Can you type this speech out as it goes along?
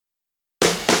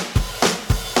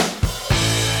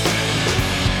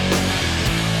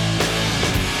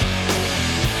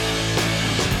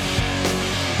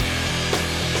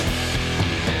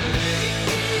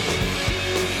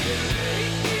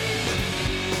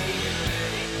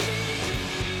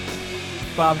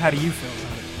Bob, how do you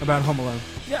feel about Home Alone?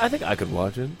 Yeah, I think I could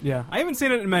watch it. Yeah, I haven't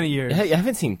seen it in many years. I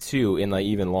haven't seen 2 in like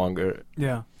even longer.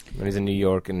 Yeah. When he's in New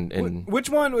York and Which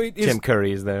one is Tim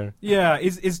Curry is there. Yeah,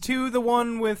 is 2 the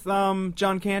one with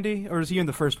John Candy, or is he in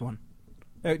the first one?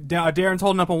 Darren's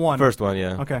holding up a 1. First one,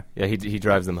 yeah. Okay. Yeah, he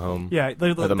drives them home. Yeah,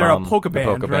 they're mom, a polka band,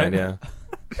 polka right? band, yeah.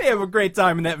 They have a great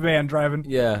time in that van driving.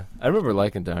 Yeah, I remember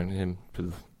liking him. I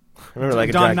remember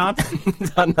liking Don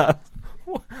Knotts? Don Knotts.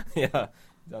 Yeah,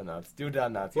 Don Knotts. Do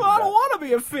Don Knotts. Well, I don't want to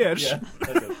be a fish. Yeah,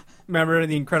 that's it. Remember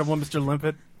The Incredible Mr.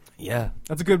 Limpet? Yeah.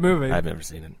 That's a good movie. I've never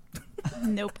seen it.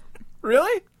 Nope.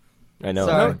 Really? I know.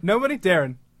 Sorry. Nobody?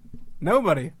 Darren?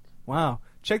 Nobody? Wow.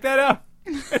 Check that out.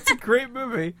 It's a great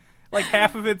movie. Like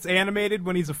half of it's animated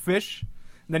when he's a fish,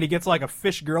 and then he gets like a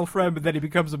fish girlfriend, but then he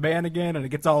becomes a man again, and it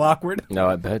gets all awkward. No,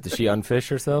 I bet. Does she unfish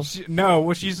herself?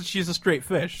 She's a straight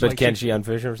fish. But like can she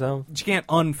unfish herself? She can't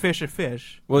unfish a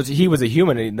fish. Well, he was a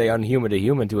human, and they unhumaned a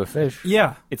human to a fish.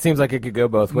 Yeah. It seems like it could go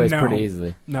both ways No. pretty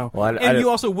easily. No. Well, and you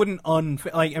also wouldn't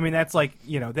that's like,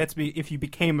 if you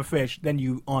became a fish, then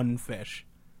you unfish.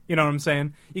 You know what I'm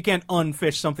saying? You can't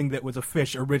unfish something that was a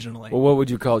fish originally. Well, what would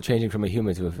you call changing from a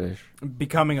human to a fish?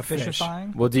 Becoming a fish.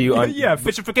 Fishifying? Well, do you... Yeah,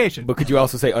 fishification. But could you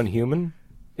also say unhuman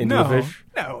into No. a fish?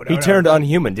 No, He turned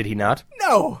unhuman, did he not?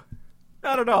 No.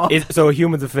 Not at all. So a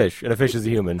human's a fish, and a fish is a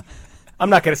human. I'm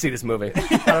not going to see this movie.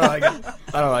 I don't like it.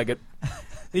 I don't like it.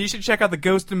 You should check out The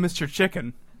Ghost of Mr.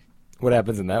 Chicken. What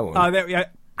happens in that one?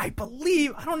 I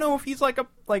believe, I don't know if he's like a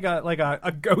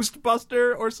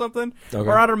Ghostbuster or something, Okay.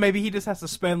 or I don't know, maybe he just has to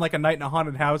spend like a night in a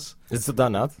haunted house. Is it still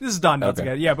Don Knotts? This is Don Knotts Okay.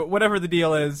 again, yeah. But whatever the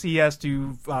deal is, he has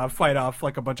to fight off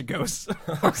like a bunch of ghosts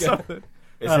or something.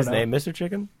 Is I his don't know. name Mr.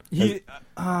 Chicken?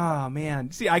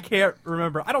 Man, see, I can't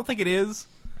remember. I don't think it is.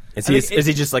 Is I he? mean, Is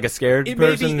he just like a scared It may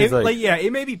person? be, He's like,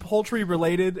 it may be poultry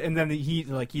related, and then he's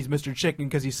Mr. Chicken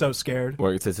because he's so scared.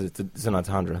 or it's an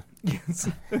entendre. it's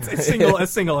a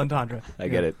single entendre. I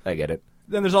get it.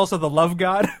 Then there's also the Love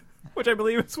God, which I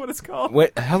believe is what it's called.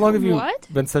 Wait, how long have you What?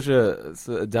 been such a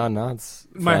Don Knotts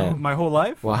fan? My whole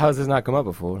life. Well, how has this not come up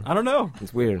before? I don't know.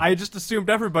 It's weird. I just assumed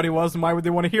everybody was, and why would they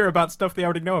want to hear about stuff they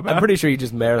already know about? I'm pretty sure you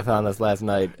just marathon this last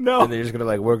night. No. And they're just gonna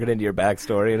like work it into your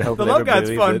backstory and hope the that Love everybody God's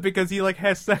believes fun it. because he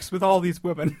has sex with all these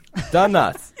women. Don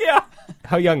Knotts. Yeah.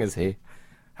 How young is he?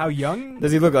 How young?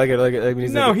 Does he look like it?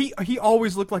 He's No, like he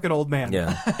always looked like an old man.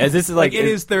 yeah. Is this Like like in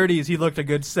his 30s, he looked a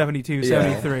good 72, yeah.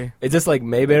 73. Is this like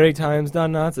Mayberry times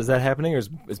Don Knotts? Is that happening or is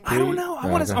I don't know. I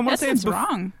want to okay. say it's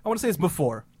wrong. I want to say it's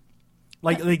before.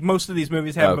 Like most of these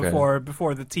movies have Okay.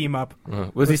 before the team up.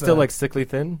 Was he with, still like sickly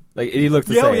thin? Like he looked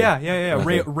the Yeah, same. yeah.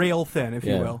 Okay. Rail thin, if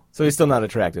you Yeah. will. So he's still not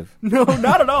attractive. No,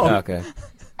 not at all. Okay.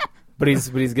 But he's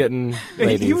getting He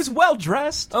ladies. was well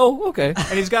dressed, Oh, okay.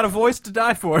 and he's got a voice to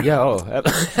die for. Yeah,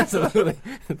 absolutely.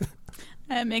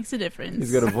 That makes a difference.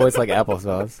 He's got a voice like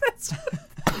applesauce.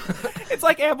 It's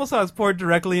like applesauce poured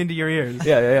directly into your ears.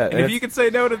 Yeah. And if you could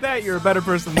say no to that, you're a better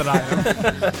person than I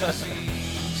am.